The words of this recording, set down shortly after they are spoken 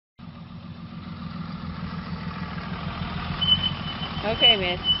Okay,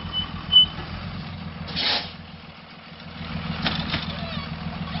 miss.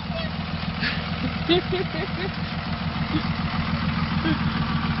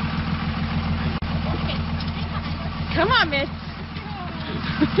 Come on, miss.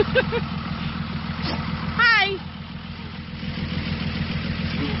 Hi.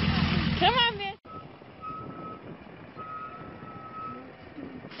 Come on, miss.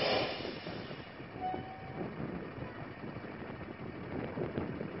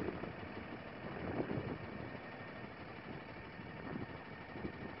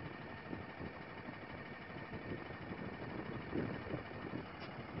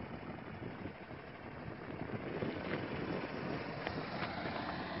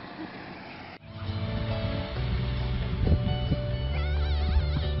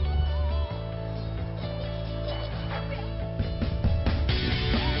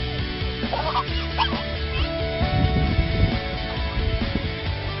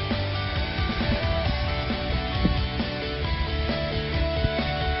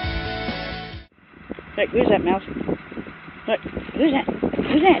 Look, who's that mouse? Look, who's that?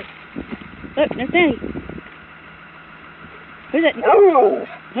 Who's that? Look, there's Daddy. Who's that? Oh.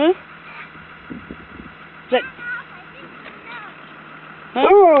 Huh? Is that? Huh?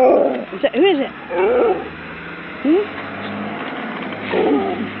 Oh. Is that? Who is it? Hmm?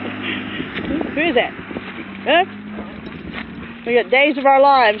 Who is that? Huh? We got days of our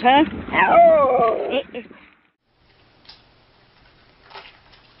lives, huh? Oh.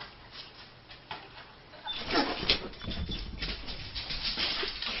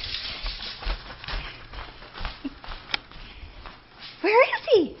 Where is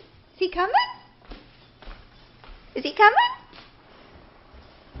he? Is he coming? Is he coming?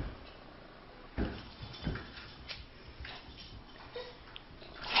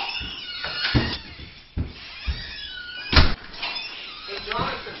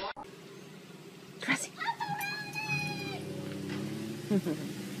 Dressing.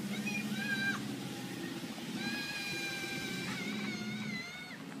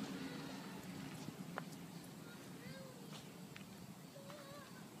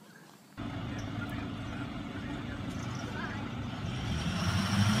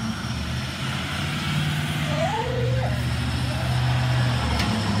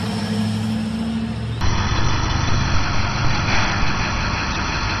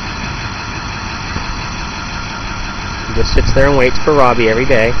 He just sits there and waits for Robbie every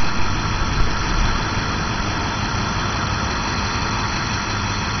day.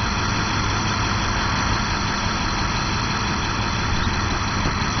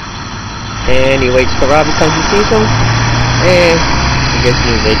 And he waits till Robbie comes and sees him. And he gets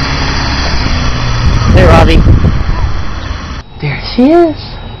music. Hey, Robbie. There she is.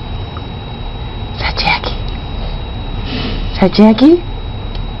 Is that Jackie? Is that Jackie?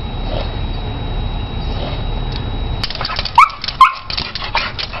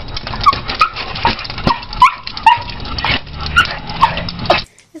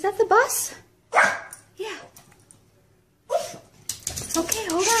 Is that the bus? Yeah. Okay,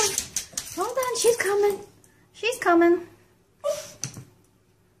 hold on. Hold on, she's coming. She's coming.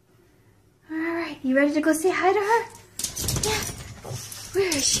 Alright, you ready to go say hi to her? Yeah. Where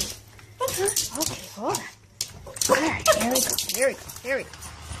is she? Huh? Okay, hold on. Alright, here we go. Here we go. Here we go.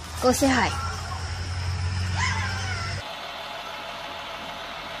 Go say hi.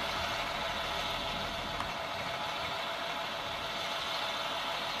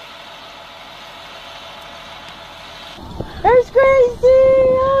 There's Gracie!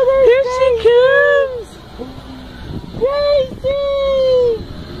 Oh, here she comes! Gracie!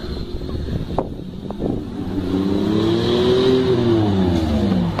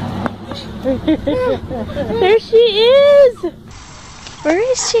 There she is! Where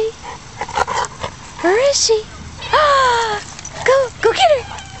is she? Where is she? Ah! Go get her!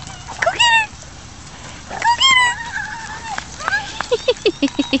 Go get her! Go get her!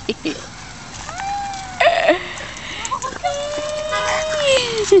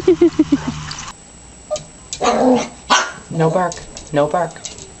 No bark. No bark.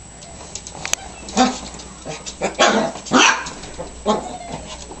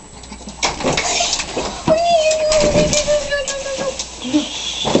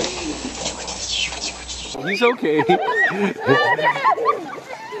 He's okay.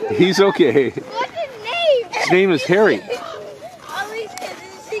 He's okay. What's his name? His name is Harry.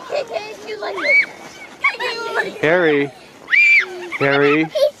 Harry. Harry.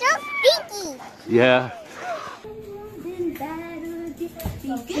 He's so stinky. Yeah.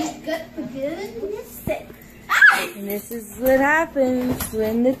 And this is what happens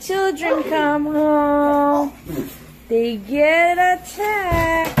when the children come home. They get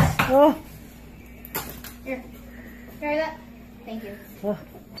attacked. Oh. Here. Try that. Thank you.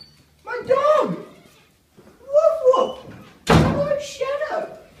 My dog! Woof woof! Hello,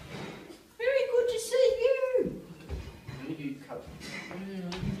 Shadow! Very good to see you!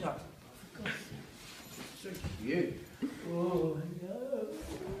 So cute. Oh, no.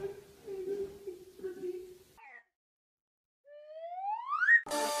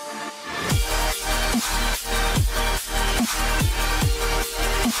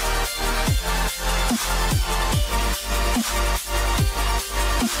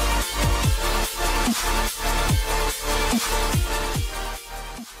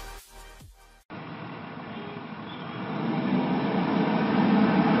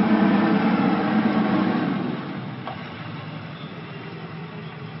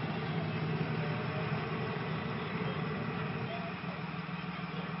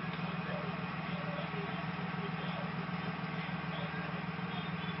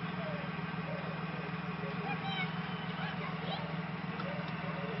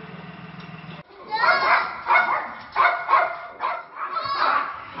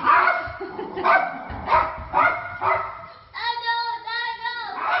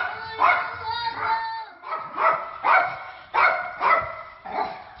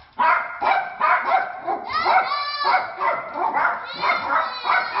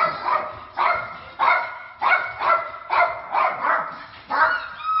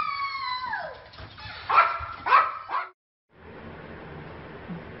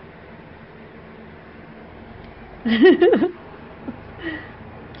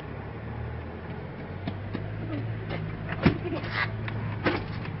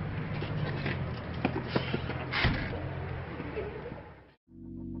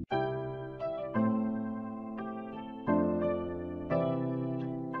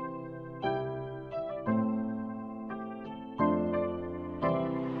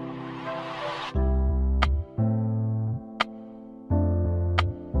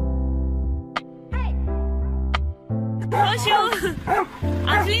 Bonjour,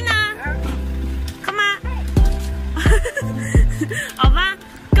 Angelina, comment? Au revoir.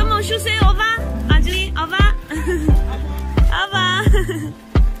 Comment je sais au revoir, Angeline? Au revoir. Au revoir.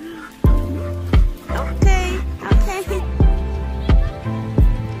 Okay, okay.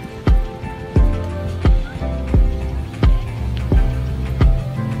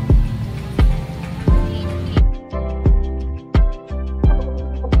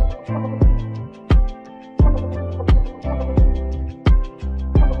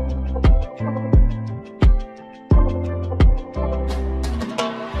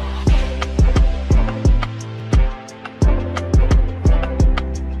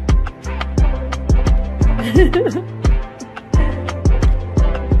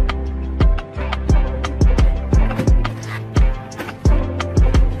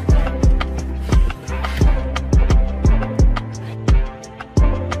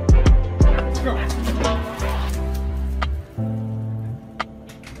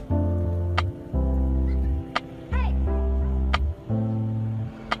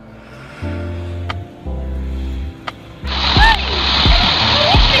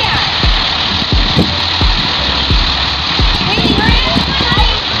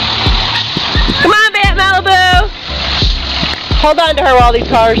 Hold on to her while these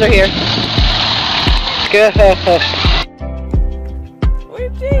cars are here. Good.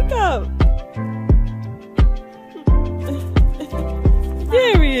 Where's Jacob?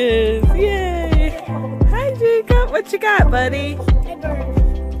 There he is. Yay. Hi, Jacob. What you got, buddy? A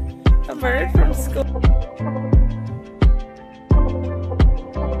bird. A bird from school.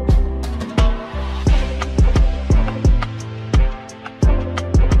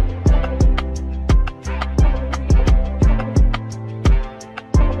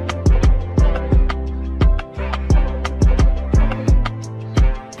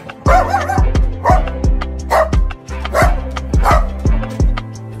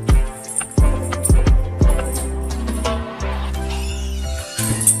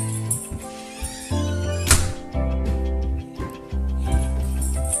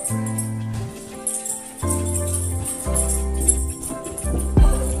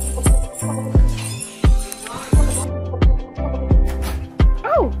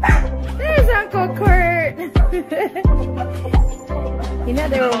 You know,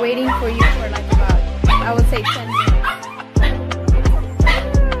 they were waiting for you for like about, I would say 10 minutes.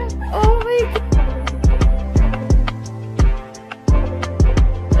 Oh my God.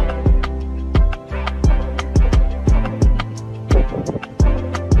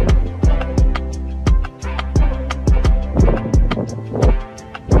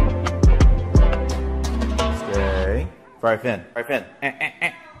 Stay. Fry fin. Fry fin.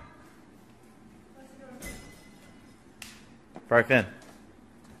 Fry fin.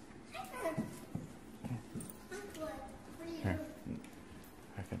 Here.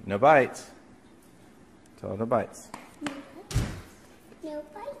 No bites. Tell her no bites. No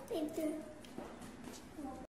bite, baby.